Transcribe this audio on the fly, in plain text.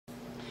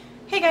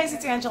Hey guys,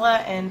 it's Angela,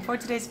 and for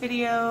today's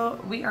video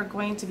we are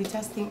going to be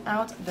testing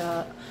out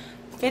the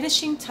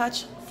Finishing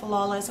Touch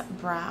Flawless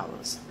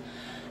Brows.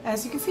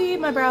 As you can see,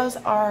 my brows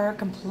are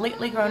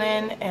completely grown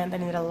in and they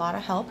need a lot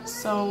of help,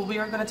 so we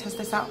are going to test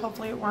this out.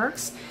 Hopefully it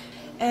works.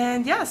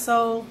 And yeah,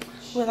 so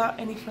without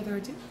any further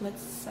ado,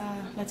 let's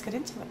get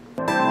into it.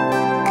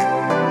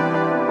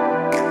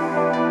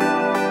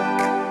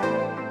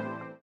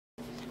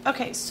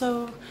 Okay,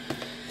 so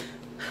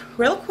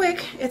real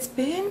quick, it's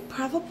been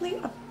probably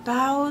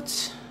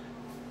about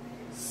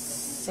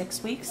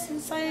 6 weeks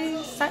since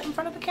I sat in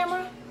front of the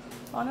camera.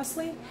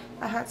 Honestly,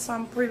 I had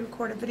some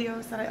pre-recorded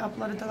videos that I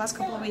uploaded the last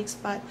couple of weeks,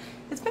 but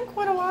it's been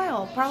quite a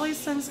while, probably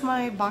since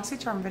my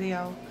BoxyCharm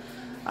video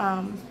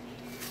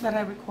that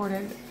I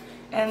recorded.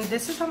 And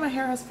this is how my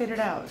hair has faded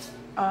out,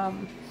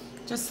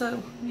 just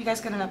so you guys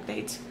get an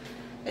update.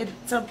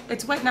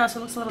 It's white now, so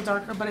it looks a little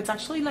darker, but it's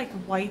actually like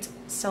white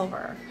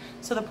silver.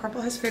 So the purple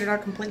has faded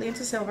out completely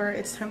into silver.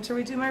 It's time to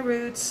redo my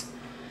roots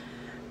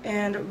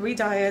and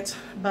re-dye it,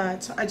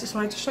 but I just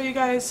wanted to show you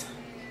guys.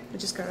 I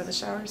just got out of the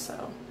shower,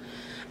 so.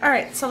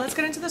 Alright, so let's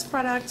get into this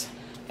product.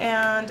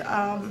 And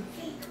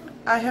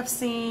I have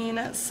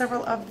seen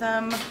several of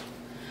them,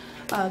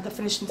 the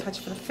Finishing Touch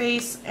for the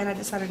face, and I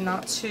decided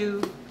not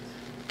to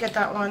get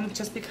that one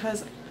just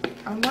because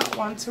I'm not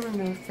one to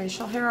remove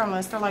facial hair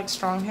unless they're like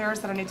strong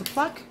hairs that I need to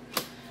pluck.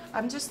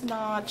 I'm just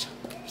not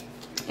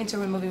into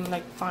removing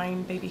like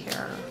fine baby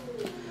hair,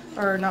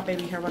 or not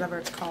baby hair, whatever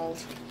it's called,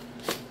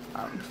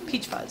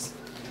 peach fuzz.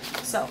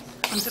 So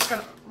I'm just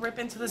gonna rip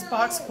into this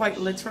box. Quite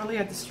literally,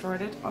 I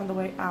destroyed it on the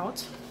way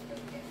out.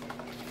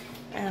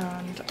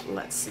 And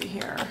let's see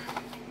here.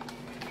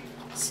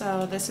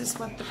 So this is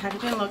what the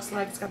packaging looks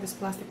like. It's got this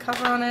plastic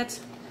cover on it.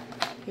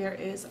 Here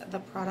is the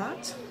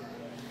product.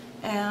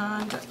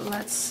 And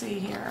let's see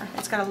here.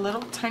 It's got a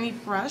little tiny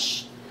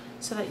brush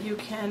so that you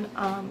can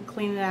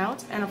clean it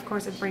out. And of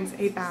course it brings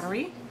a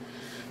battery.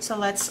 So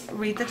let's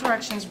read the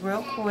directions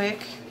real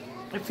quick.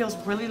 It feels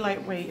really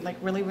lightweight, like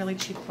really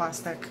cheap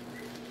plastic.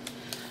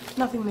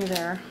 Nothing new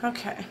there.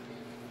 Okay.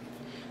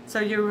 So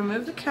you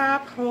remove the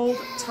cap, hold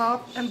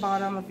top and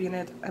bottom of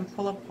unit, and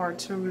pull apart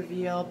to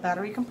reveal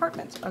battery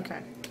compartment.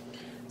 Okay.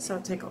 So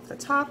take off the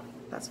top.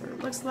 That's what it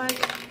looks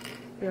like.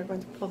 We are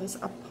going to pull this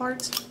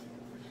apart.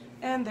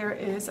 And there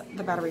is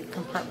the battery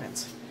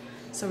compartment.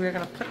 So we're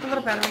going to put the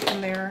little battery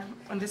in there.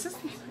 And this is,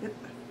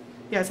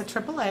 yeah, it's a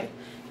AAA.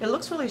 It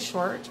looks really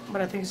short, but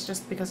I think it's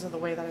just because of the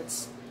way that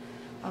it's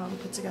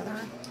put together.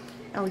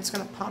 And we're just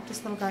going to pop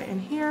this little guy in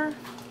here,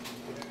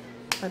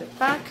 put it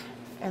back,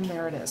 and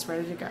there it is,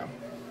 ready to go.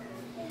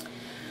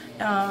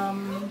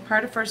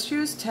 Prior to first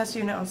use, test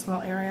unit on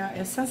small area.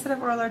 If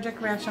sensitive or allergic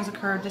reactions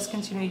occur,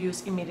 discontinue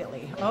use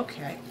immediately.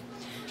 Okay.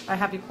 I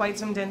have you quite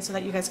zoomed in so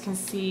that you guys can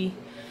see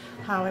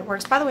how it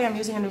works. By the way, I'm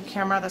using a new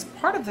camera. That's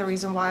part of the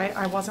reason why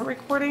I wasn't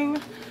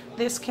recording.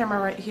 This camera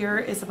right here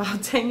is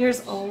about 10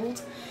 years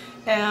old,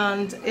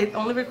 and it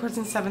only records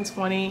in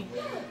 720,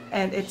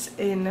 and it's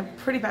in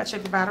pretty bad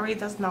shape. The battery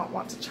does not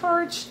want to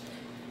charge.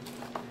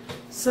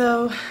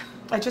 So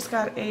I just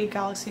got a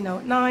Galaxy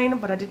Note 9,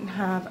 but I didn't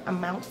have a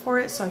mount for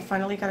it, so I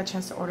finally got a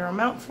chance to order a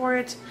mount for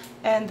it,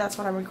 and that's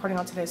what I'm recording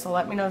on today. So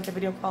let me know if the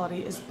video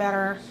quality is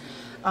better.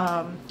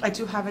 I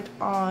do have it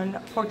on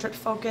portrait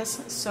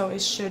focus, so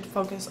it should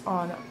focus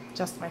on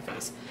just my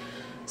face.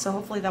 So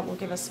hopefully that will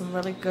give us some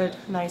really good,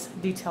 nice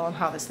detail on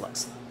how this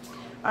looks.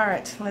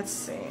 Alright, let's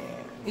see.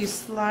 You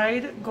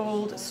slide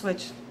gold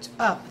switch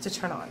up to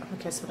turn on.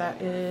 Okay, so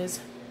that is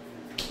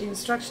the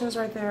instructions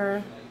right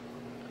there.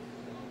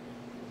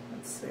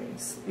 Let's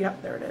see.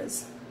 Yep, there it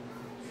is.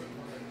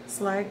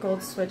 Slide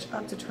gold switch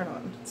up to turn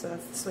on. So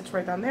that's the switch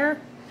right down there.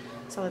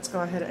 So let's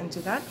go ahead and do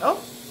that.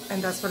 Oh,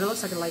 and that's what it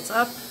looks like. It lights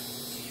up.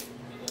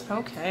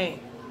 Okay,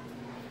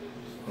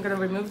 I'm going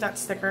to remove that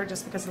sticker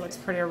just because it looks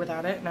prettier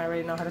without it, and I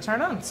already know how to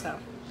turn it on. So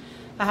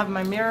I have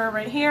my mirror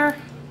right here,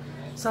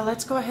 so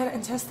let's go ahead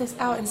and test this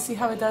out and see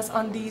how it does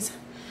on these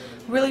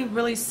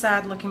really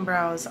sad looking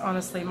brows.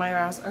 Honestly, my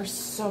brows are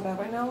so bad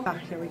right now. Ah,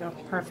 here we go,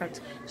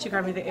 perfect. She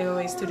grabbed me the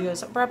AOA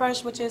Studios brow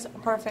brush, which is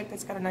perfect.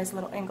 It's got a nice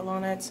little angle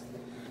on it,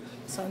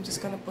 so I'm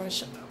just going to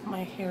brush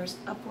my hairs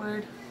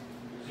upward,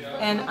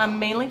 and I'm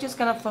mainly just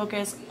going to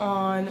focus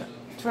on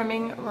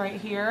trimming right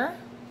here.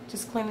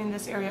 Just cleaning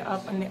this area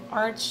up on the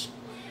arch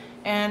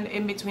and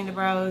in between the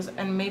brows,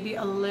 and maybe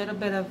a little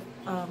bit of,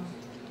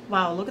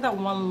 wow, look at that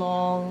one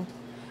long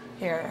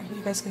hair.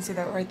 You guys can see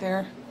that right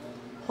there.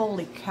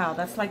 Holy cow,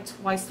 that's like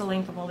twice the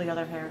length of all the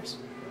other hairs.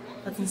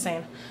 That's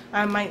insane.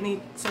 I might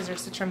need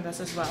scissors to trim this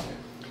as well.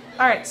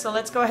 Alright, so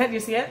let's go ahead. You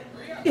see it?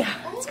 Yeah,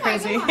 it's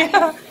crazy.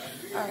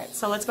 Alright,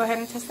 so let's go ahead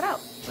and test it out.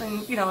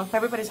 And, you know,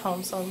 everybody's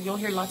home, so you'll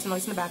hear lots of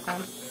noise in the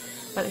background.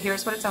 But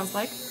here's what it sounds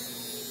like.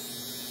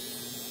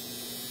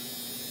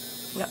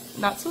 Yep,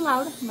 not too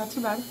loud, not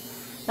too bad.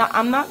 Now,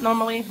 I'm not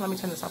normally, let me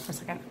turn this off for a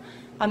second.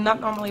 I'm not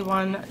normally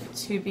one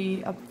to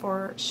be up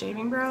for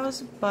shaving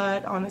brows,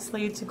 but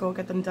honestly, to go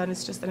get them done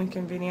is just an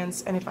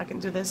inconvenience. And if I can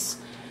do this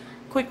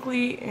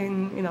quickly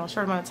in, you know, a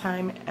short amount of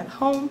time at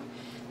home,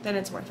 then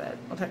it's worth it.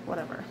 I'll take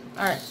whatever.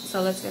 Alright,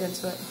 so let's get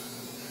into it.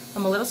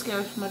 I'm a little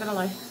scared, I'm not gonna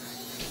lie.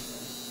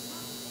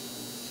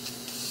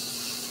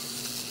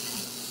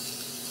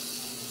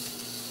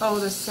 Oh,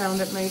 the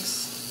sound it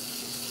makes.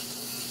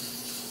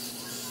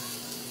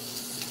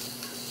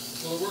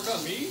 Will it work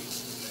on me?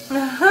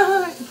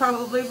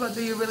 Probably, but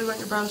do you really want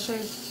your brows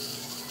shaved?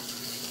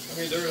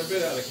 I mean, they're a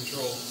bit out of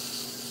control.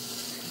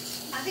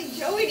 I think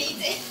Joey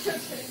needs it.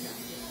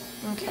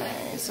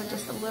 Okay, so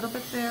just a little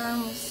bit there,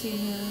 and we'll see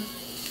here.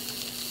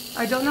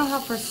 I don't know how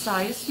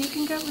precise you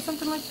can get with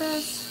something like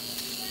this.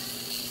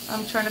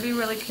 I'm trying to be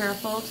really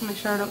careful to make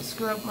sure I don't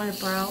screw up my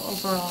brow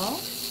overall.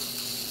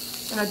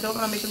 And I don't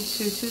want to make them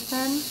too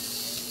thin.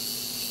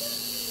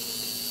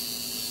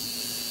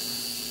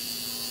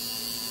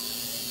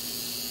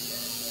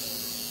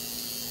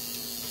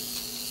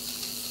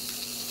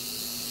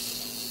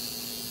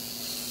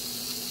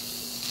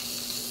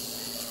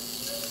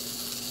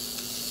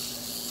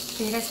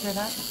 Can you guys hear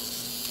that?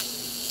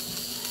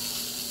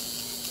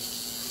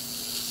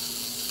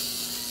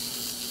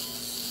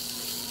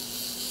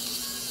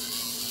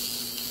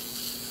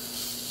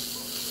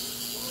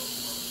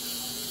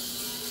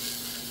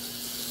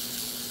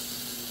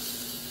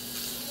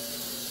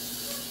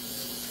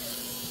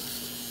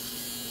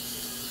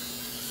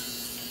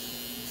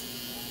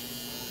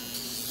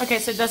 Okay,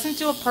 so it doesn't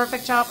do a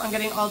perfect job on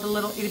getting all the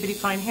little itty bitty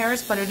fine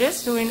hairs, but it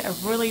is doing a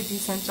really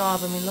decent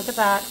job. I mean, look at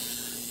that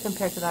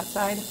compared to that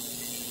side.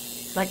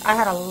 Like, I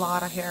had a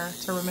lot of hair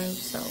to remove,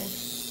 so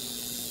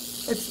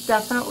it's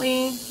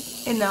definitely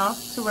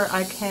enough to where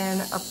I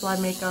can apply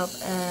makeup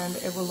and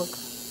it will look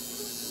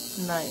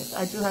nice.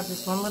 I do have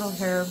this one little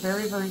hair,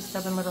 very, very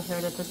stubborn little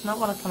hair that does not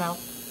want to come out,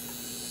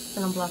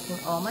 and I'm blocking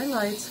all my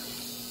lights.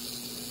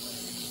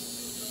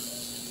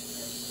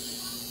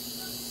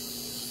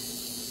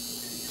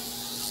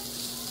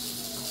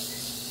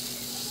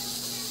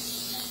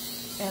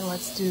 And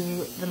let's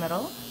do the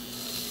middle.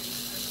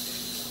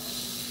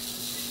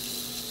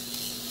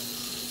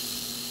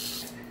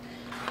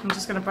 I'm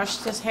just going to brush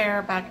this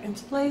hair back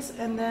into place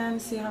and then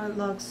see how it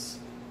looks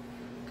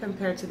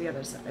compared to the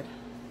other side.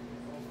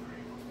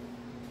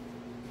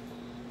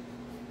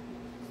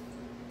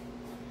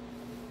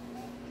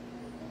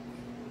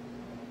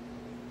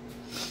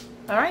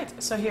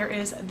 Alright, so here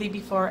is the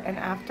before and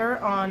after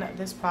on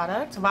this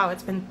product. Wow,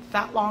 it's been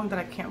that long that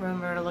I can't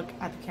remember to look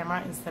at the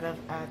camera instead of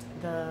at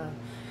the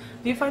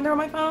viewfinder on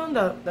my phone,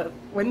 the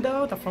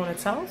window, the phone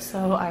itself,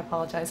 so I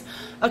apologize.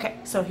 Okay,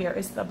 so here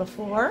is the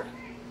before,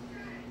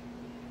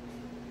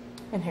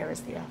 and here is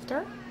the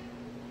after.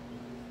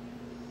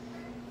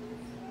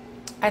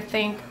 I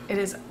think it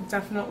is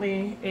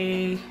definitely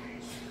a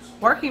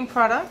working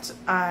product.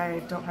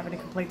 I don't have any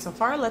complaints so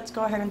far. Let's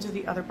go ahead and do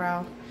the other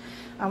brow.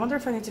 I wonder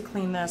if I need to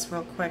clean this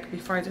real quick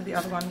before I do the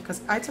other one,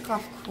 because I took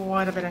off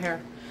quite a bit of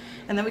hair.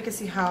 And then we can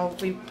see how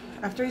we,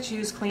 after each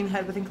use, clean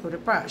head with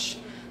included brush.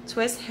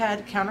 Twist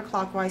head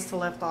counterclockwise to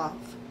lift off.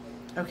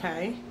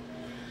 Okay.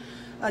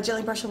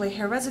 Gently brush away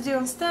hair residue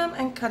on stem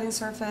and cutting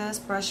surface.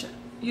 Brush.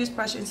 Use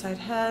brush inside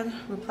head.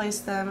 Replace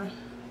them.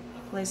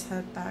 Place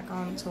head back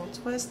on until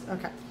twist.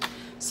 Okay.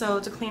 So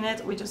to clean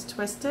it, we just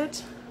twist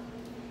it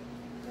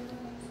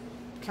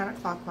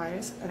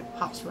counterclockwise and it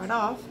pops right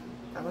off.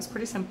 That was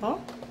pretty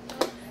simple.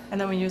 And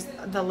then we use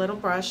the little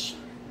brush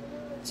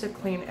to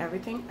clean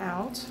everything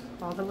out.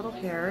 All the little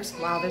hairs.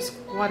 Wow, there's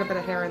quite a bit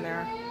of hair in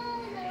there.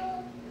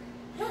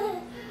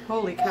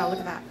 Holy cow, look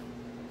at that.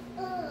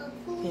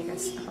 Here,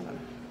 guys, hold on.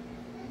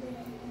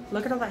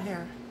 Look at all that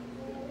hair.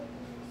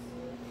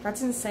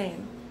 That's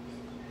insane.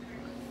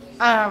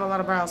 I have a lot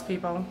of brows,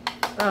 people.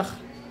 Ugh,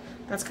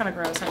 that's kind of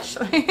gross,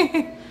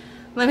 actually.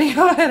 Let me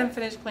go ahead and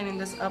finish cleaning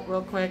this up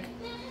real quick.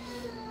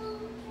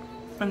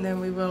 And then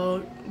we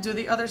will do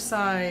the other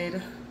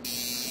side.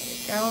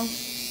 There we go.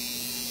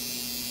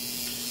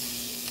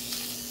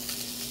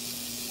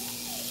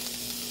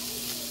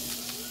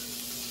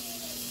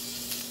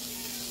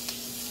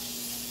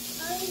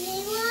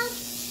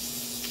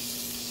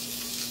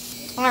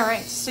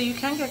 Alright, so you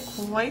can get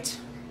quite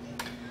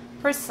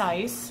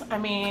precise. I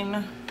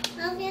mean,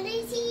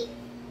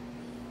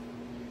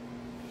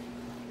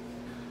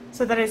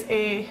 so that is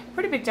a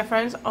pretty big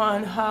difference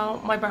on how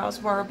my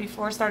brows were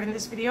before starting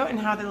this video and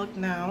how they look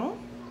now.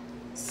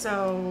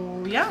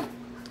 So yeah,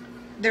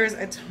 there's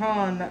a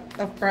ton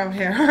of brow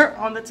hair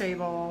on the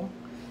table.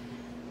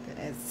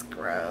 It's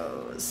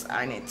gross.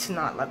 I need to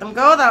not let them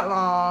go that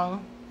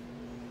long.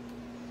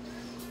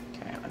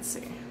 Okay, let's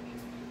see.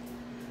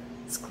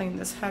 Let's clean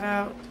this head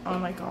out. Oh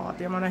my god,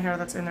 the amount of hair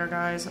that's in there,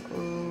 guys.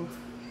 Ooh.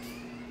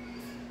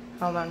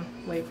 Hold on,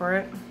 wait for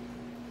it.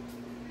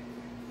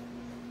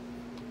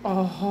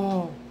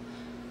 Oh,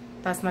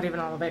 that's not even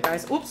all of it,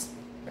 guys. Oops.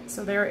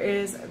 So there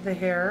is the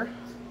hair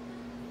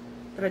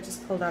that I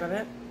just pulled out of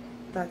it.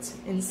 That's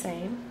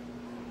insane.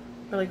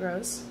 Really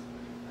gross.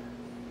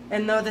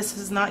 And no, this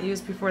was not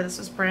used before. This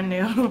was brand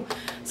new.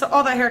 So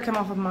all that hair came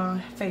off of my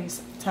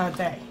face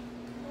today.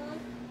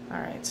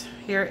 Alright,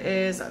 here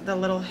is the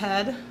little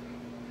head.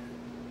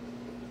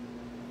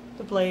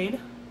 The blade.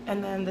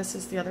 And then this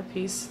is the other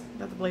piece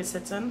that the blade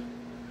sits in.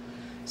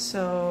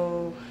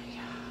 So,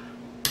 yeah.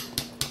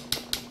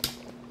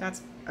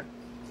 That's a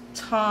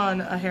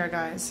ton of hair,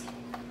 guys.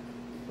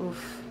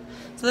 Oof.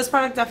 So this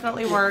product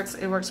definitely works.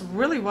 It works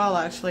really well,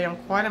 actually. I'm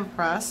quite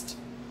impressed,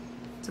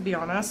 to be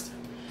honest.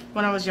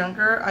 When I was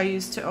younger, I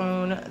used to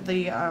own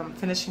the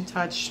Finishing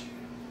Touch,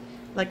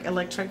 like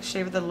electric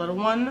shaver, the little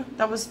one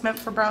that was meant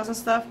for brows and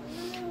stuff.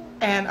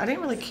 And I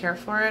didn't really care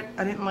for it.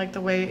 I didn't like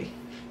the way,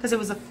 because it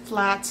was a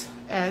flat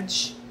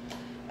edge,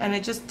 and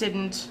it just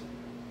didn't,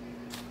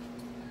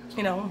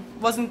 you know,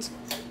 wasn't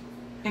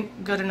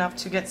good enough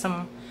to get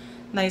some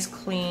nice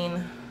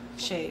clean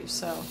shaves.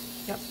 So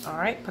yep, all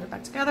right, put it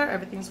back together,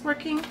 everything's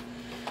working.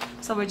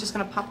 So we're just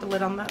gonna pop the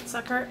lid on that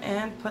sucker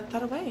and put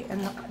that away,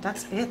 and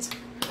that's it.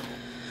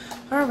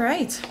 All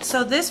right,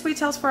 so this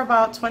retails for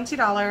about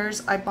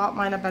 $20. I bought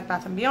mine at Bed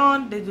Bath &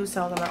 Beyond. They do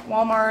sell them at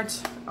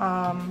Walmart.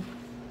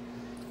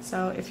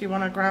 So if you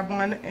want to grab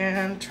one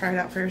and try it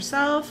out for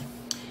yourself,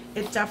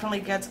 it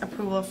definitely gets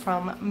approval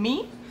from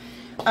me.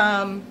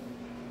 And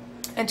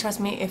trust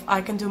me, if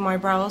I can do my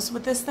brows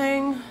with this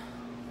thing,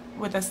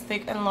 with as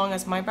thick and long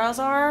as my brows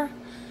are,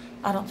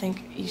 I don't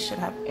think you should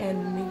have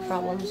any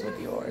problems with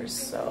yours.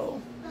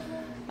 So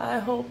I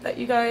hope that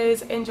you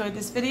guys enjoyed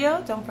this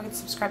video. Don't forget to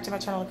subscribe to my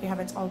channel if you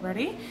haven't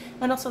already.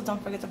 And also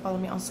don't forget to follow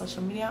me on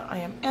social media. I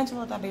am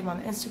Angela.babe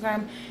on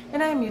Instagram.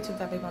 And I am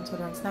YouTube.babe on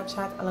Twitter and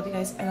Snapchat. I love you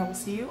guys, and I will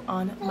see you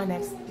on my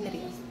next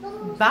video.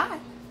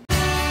 Bye!